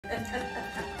So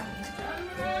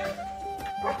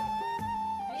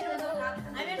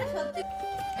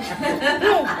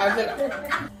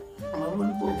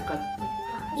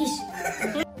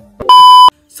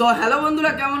hello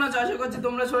বন্ধুরা, কেমন আছো? আশা করছি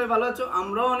তোমরা সবাই ভালো আছো।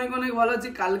 আমরাও অনেক অনেক ভালো আছি।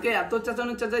 কালকে এত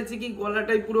চেঁচাইছি কি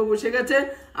গলাটাই পুরো বসে গেছে।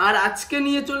 আর আজকে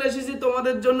নিয়ে চলে এসেছি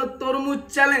তোমাদের জন্য তরমুজ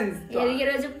চ্যালেঞ্জ। এদিকে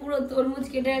রয়েছে পুরো তরমুজ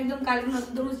কেটে একদম কালকে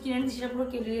নতুন তরমুজ কিনে এনেছি, সেটা পুরো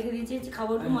কেটে রেখে দিয়েছি।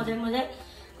 খাবো একটু মজায় মজায়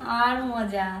আর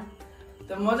মজা।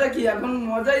 তো মজা কি, এখন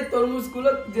মজাই তরমুজ গুলো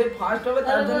যে ফার্স্ট হবে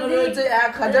তার জন্য রয়েছে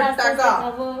 1000 টাকা।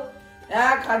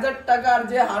 1000 টাকা। আর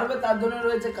যে হারবে তার জন্য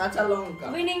রয়েছে কাঁচা লঙ্কা।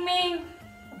 Winning me.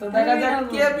 তো দেখা যাক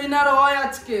কে উইনার হয়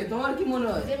আজকে। তোমার কি মনে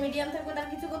হয়? যে মিডিয়াম থাকবে তার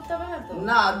কিছু করতে হবে না তো?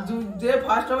 না, যে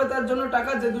ফার্স্ট হবে তার জন্য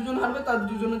টাকা, যে দুজন হারবে তার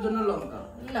দুজনের জন্য লঙ্কা।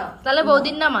 না, তাহলে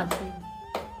বৌদির নাম আছে।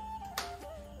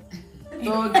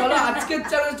 তো চলো আজকের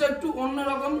চ্যালেঞ্জটা একটু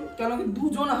অন্যরকম, কেন কি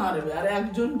দুজন হারবে আর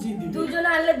একজন জিতবে। দুজন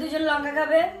হারলে দুজন লঙ্কা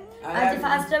খাবে, আর যে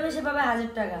ফার্স্ট হবে সে পাবে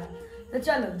 1000 টাকা। তো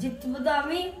চলো, জিতবো তো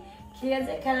আমি। ঠিক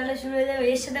আছে, খেলাটা শুরু হয়ে যাবে।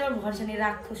 এর সাথে আমার ভরসা নেই,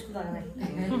 রাক্ষস টাকা নাই।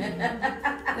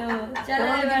 তো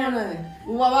চলো এবার।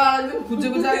 ও বাবা, একদম খুঁজে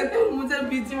খুঁজে আগে তরমুজের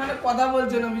বিচি মানে কথা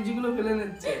বলছে না, বিচিগুলো ফেলে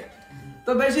নিচ্ছে।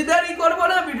 তো বেশি দেরি করবো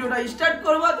না, ভিডিওটা স্টার্ট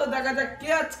করবো। তো দেখা যাক কে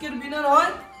আজকের উইনার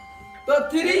হয়। তো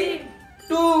 3,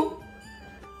 2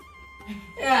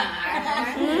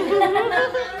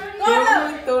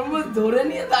 তরমুজ ধরে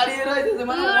নিয়ে দাঁড়িয়ে রয়েছে,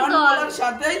 মানে ওয়ান বলার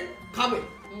সাথেই খাবে।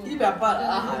 কি ব্যাপার?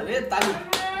 আরে তালি।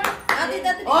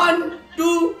 1,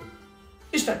 2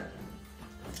 স্টার্ট।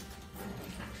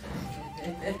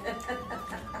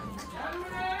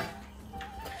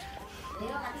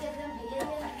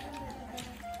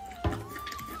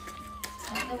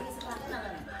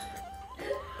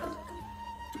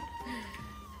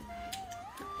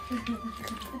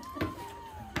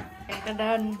 একটা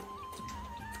ডান।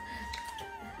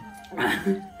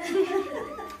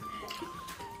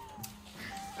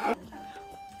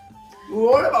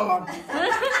 ওরে বাবা,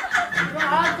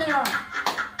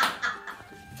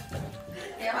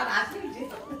 এবার আসি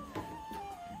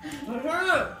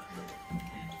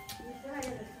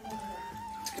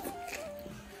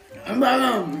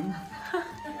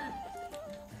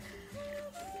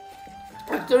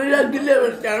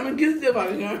আমি কিনতে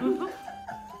পারি না।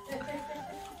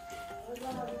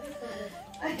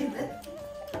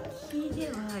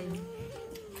 ভাই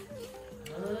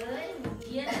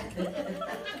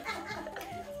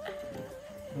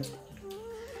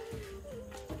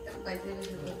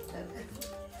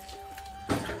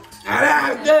আরে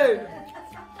আগে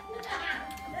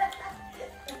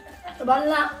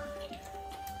বাংলা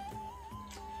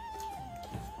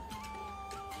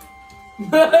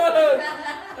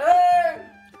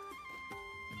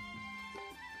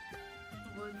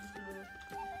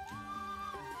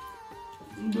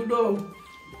দুটো।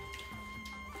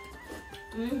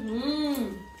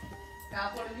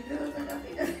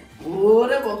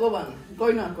 ওরে ভগবান,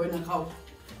 কই না খাও।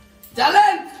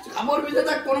 চ্যালেঞ্জ, কাপড় ভিজে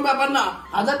থাক কোনো ব্যাপার না,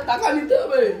 1000 টাকা নিতে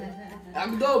হবে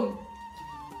একদম।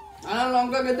 আর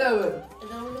লঙ্কা খেতে হবে।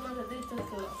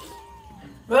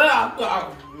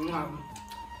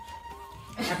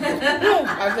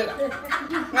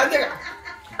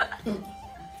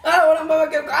 ওরম বাবা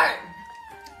কেউ খায়?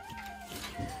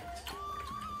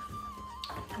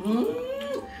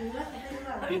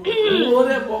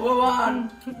 ওরে ভগবান,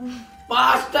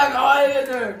 5টা খাওয়া হয়ে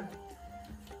গেছে।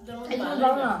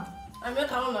 আমিও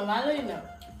খাবো না, ভালোই না।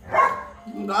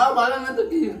 গাও ভালো না তো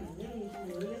কি?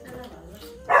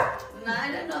 না,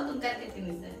 এটা নতুন প্যাকেট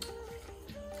কিনেছে।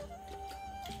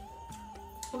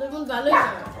 ওদের মন ভালোই না।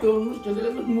 তরমুজ চলে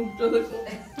গেল, মুখটা দেখো।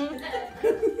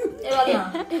 এবার না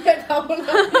এটা খাবো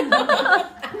না।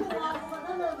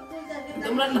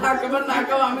 তোমরা না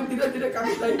খাও, আমি ধীরে ধীরে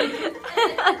খাবো। তাই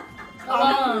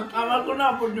আমার কোনো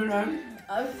আপত্তি নাই।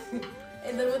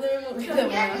 এদের মধ্যে আমি মুখে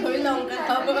দেবো না, আমি লঙ্কা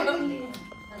খাবো।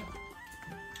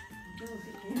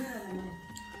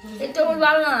 এটা আমার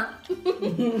ভালো না।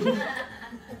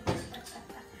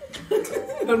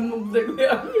 মুখ দেখলে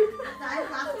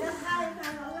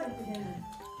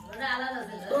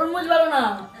তরমুজ ভালো না,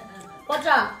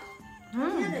 পচা।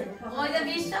 ওই যে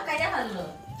 20 টাকা কাইয়া ফেললো।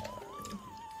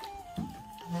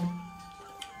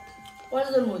 পচা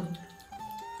তরমুজ।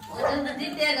 ওই জন্য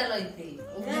দিতে গেল ইতি।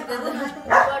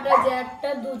 কটা যে একটা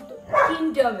দুটো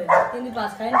তিনটে হবে, 3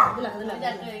 5 খাই না, লাগাতে লাগে।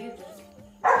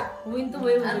 কিন্তু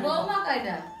আর বৌমা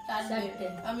কয়টা? 4টে।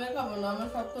 আমি খাবো না, আমার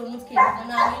সব তরমুজ খেয়ে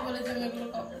আমি আগেই বলেছি আমি এগুলো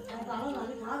খাবো।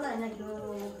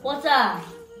 পচা।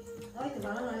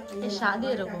 এর স্বাদ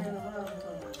এরকম।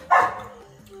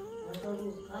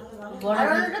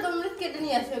 বড়টা তরমুজ কেটে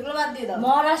নিয়ে আসো, এগুলো বাদ দিয়ে দাও।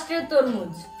 মহারাষ্ট্রের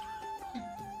তরমুজ,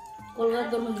 কলকাতার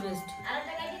তরমুজ বেস্ট।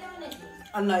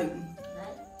 আর নাই।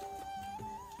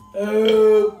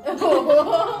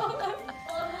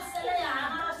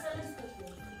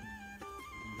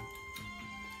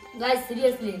 গাইস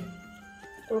সিরিয়াসলি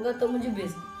কলকাতা তরমুজ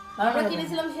বেস্ট। আমরা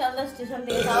কিনেছিলাম শিয়ালদা স্টেশন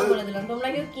থেকে, তাও বলে দিলাম তোমরা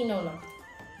কেউ কিনো না।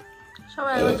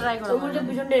 সবাই একবার ট্রাই করো, তরমুজের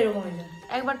পিছনটা এরকম হয়েছে।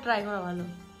 একবার ট্রাই করো ভালো।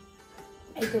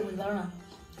 এই তরমুজ ভালো না?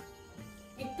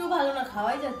 একটু ভালো না,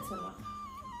 খাওয়াই যাচ্ছে না।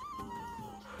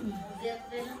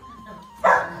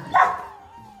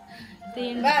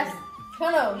 ব্যাস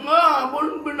শোনো, না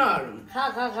বলবে না আর। খা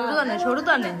খা খা সরু তো নে, সরু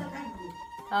তো নে।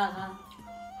 খা খা।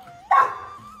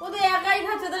 ও তো একাই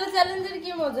খাচ্ছে, তাহলে চ্যালেঞ্জের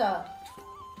কি মজা?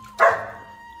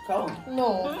 খাও। No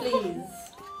please.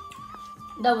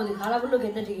 দাও বলি খারাপগুলো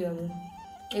খেতে ঠিকই হবে,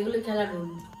 এগুলো খেলা রুল।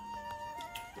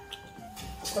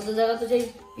 কত জায়গা তো সেই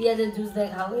পেঁয়াজের জুস দেয়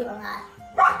খাও।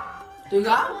 তুই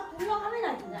খা।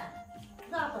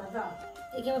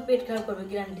 একে আমার পেট খারাপ করবে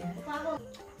গ্যারান্টি।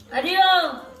 রিও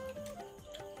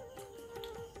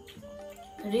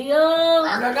রিও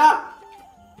আগে খা।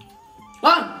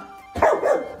 খা।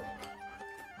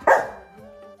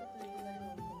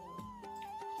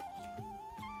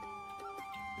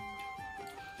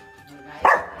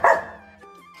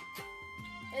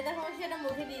 এই দেখো আমি সেটা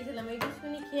মুখে দিয়েছিলাম, এইটা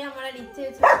শুনি খেয়ে আমার আর ইচ্ছে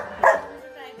হচ্ছে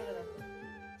ট্রাই করে দেখো।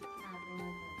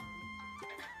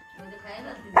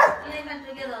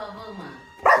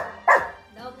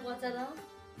 দাও পচা দাও।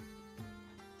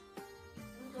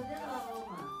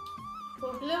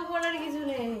 ফুটলেও পড়ার কিছু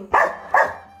নেই।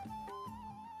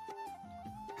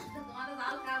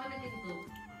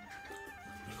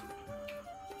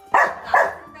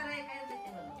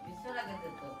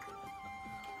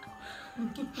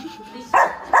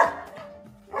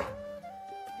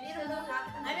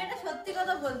 আমি একটা সত্যি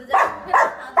কথা বলতে চাই,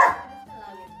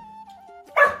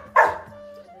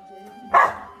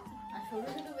 আর সরু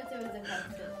শুধু বেঁচে বেঁচে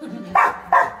খাচ্ছে।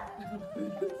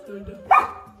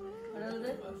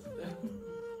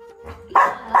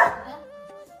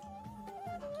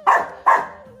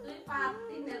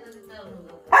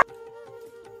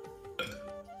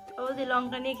 ও দি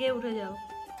লঙ্কা নিয়ে খেয়ে উঠে যাও।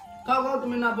 খাও খাও,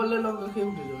 তুমি না পারলে লঙ্কা খেয়ে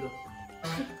উঠে যাও।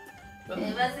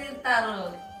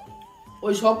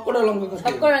 ওই সব করে লঙ্কা সব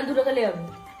খাচ্ছে। করে দুটো খেলে হবে।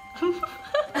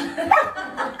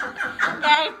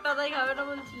 একটা তাই খাবে না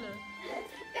বলছিল।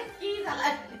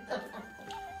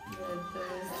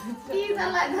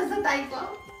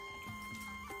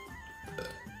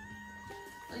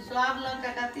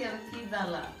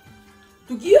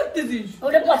 তুই কি করতেছিস?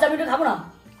 ওটা পচা মিঠে খাবো না।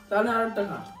 তাহলে আর একটা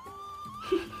খা।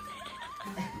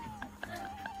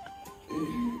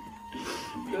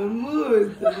 তরমুজ,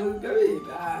 তরমুজ খাবি?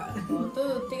 খা। অত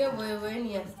দূর থেকে বয়ে বয়ে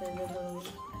নিয়ে আসতে হবে তরমুজ।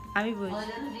 আমি বলছি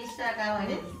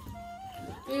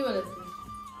তুই বলেছিস।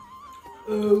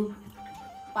 ও,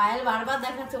 পায়েল বারবার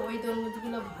দেখাচ্ছে ওই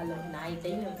তরমুজগুলো ভালো না,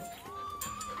 এটাই হবে।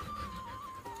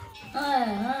 হ্যাঁ,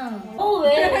 হ্যাঁ। ও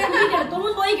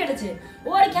তরমুজ ওই কেটেছে,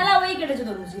 ওর খেলা ওই কেটেছে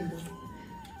তরমুজ। কিন্তু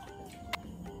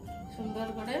সুন্দর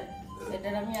করে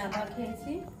এটার আমি আধা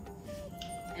খেয়েছি।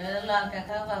 এবারে লঙ্কা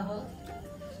খাও বাবু,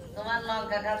 তোমার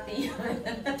লঙ্কা খাতেই হবে।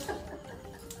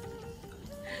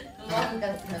 লঙ্কা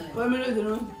খাবে। কয় মিনিট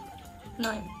হলো?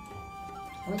 নয়।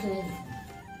 ওই তো এই।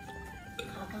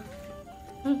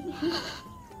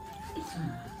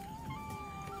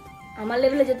 আমার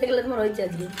লেভেলে যেতে গেলে তোমার হয়েছে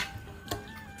আজকে।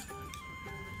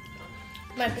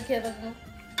 মাটি খেয়ে দেখো।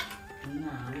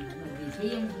 না, আমি বেশি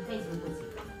আমি দুটাই বলছি।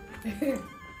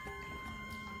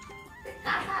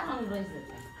 কাঁচা রং রয়েছে।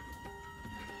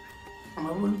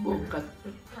 আমার বোন বউ খাচ্ছে।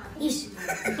 ইস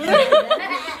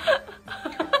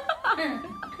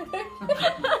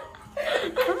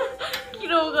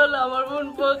কিরকম গেল আমার বোন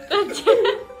পকাচ্ছে।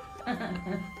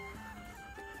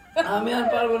 আমি আর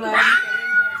পারবো না।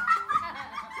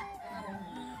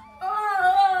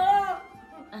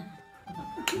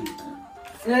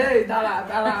 এই দাঁড়া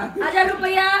দাঁড়া। 1000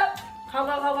 रुपया खाओ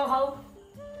खाओ खाओ खाओ।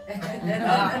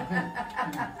 দাঁড়া।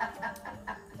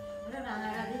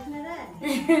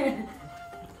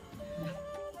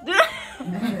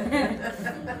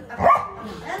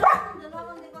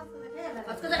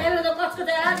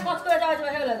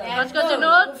 কচকচে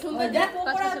নোট। সুন্দর যে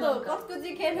পকোড়া তো কচকচি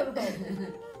খেয়ে নেবো।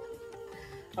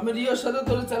 আমি রিওর সাথে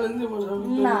তোর চ্যালেঞ্জে বসাবো।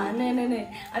 না নে নে নে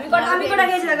আমি কটা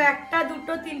খেয়েছি দেখো 1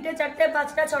 2 3 4 5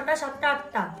 6 7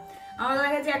 8টা। আমার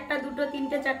দেখা গেছে 1 2 3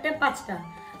 4 5টা।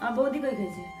 আমার বৌদি কই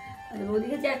খেয়েছে? আরে বৌদি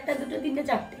খেয়েছে 1 2 3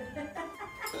 4টে।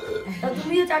 তো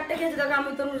তুমি যে 4টে খেয়েছো দেখো, আমি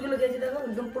তরমুজগুলো খেয়েছি দেখো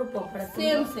একদম পুরো পকড়া।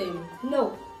 Same same. নো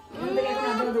আমি তো এখন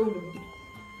আদা দৌড় দেবো।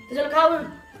 তো চলো খাও।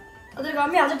 ওদের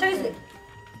আমি 1000 টাকা দিয়েছি।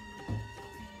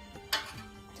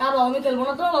 চাবাও, আমি খেলবো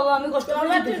না তো বাবা, আমি কষ্ট করে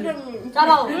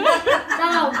চাবাও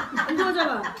চাবাও কিন্তু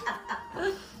চাবাও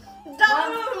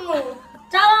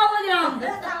চাবাও বললাম।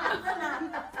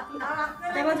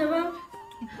 চাপা চাপা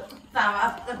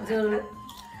জোর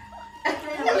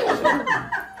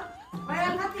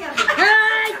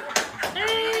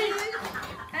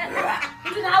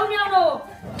তুমি খাও নি আরো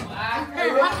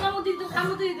কামড়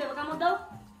দিতে কামড় দাও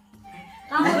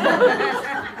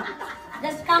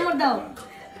জাস্ট কামড় দাও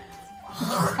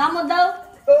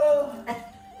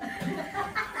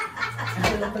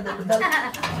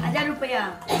 1000 रुपया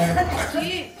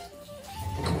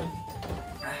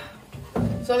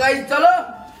সো গাইস চলো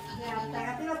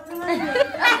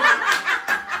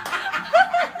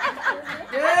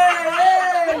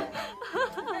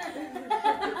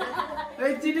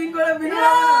এই চিটিং করে ভিডিও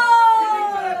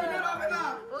হবে না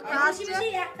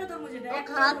একটা তো মুঝে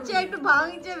খাচ্ছে একটু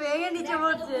ভাঙছে ভেঙে নিচে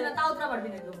পড়ছে তাও তোরা পারবি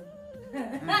না একদম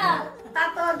তা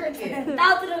তো দেখে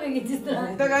তাও তোরা ভেঙেছিস তোরা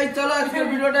তো গাইস চলো আজকের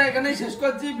ভিডিওটা এখানেই শেষ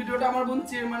করছি। ভিডিওটা আমার বোন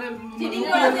মানে চিটিং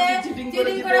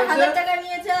চিটিং করে 1000 টাকা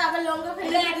নিয়েছে আবার লঙ্কা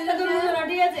ফেলে একটা তো মুঝে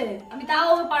ঠিক আছে আমি তাও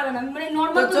পারবো না আমি মানে তো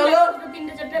নরমাল চলো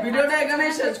তিনটে চারটে ভিডিওটা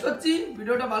এখানেই শেষ করছি।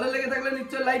 ভিডিওটা ভালো লেগে থাকলে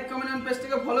নিশ্চয়ই লাইক কমেন্ট এন্ড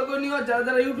পেজটাকে ফলো করে নিও। যারা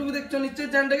যারা ইউটিউবে দেখছো নিশ্চয়ই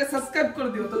চ্যানেলটাকে সাবস্ক্রাইব করে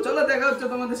দিও। তো চলো দেখা হচ্ছে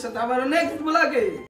তোমাদের সাথে আবার নেক্সট ব্লগে।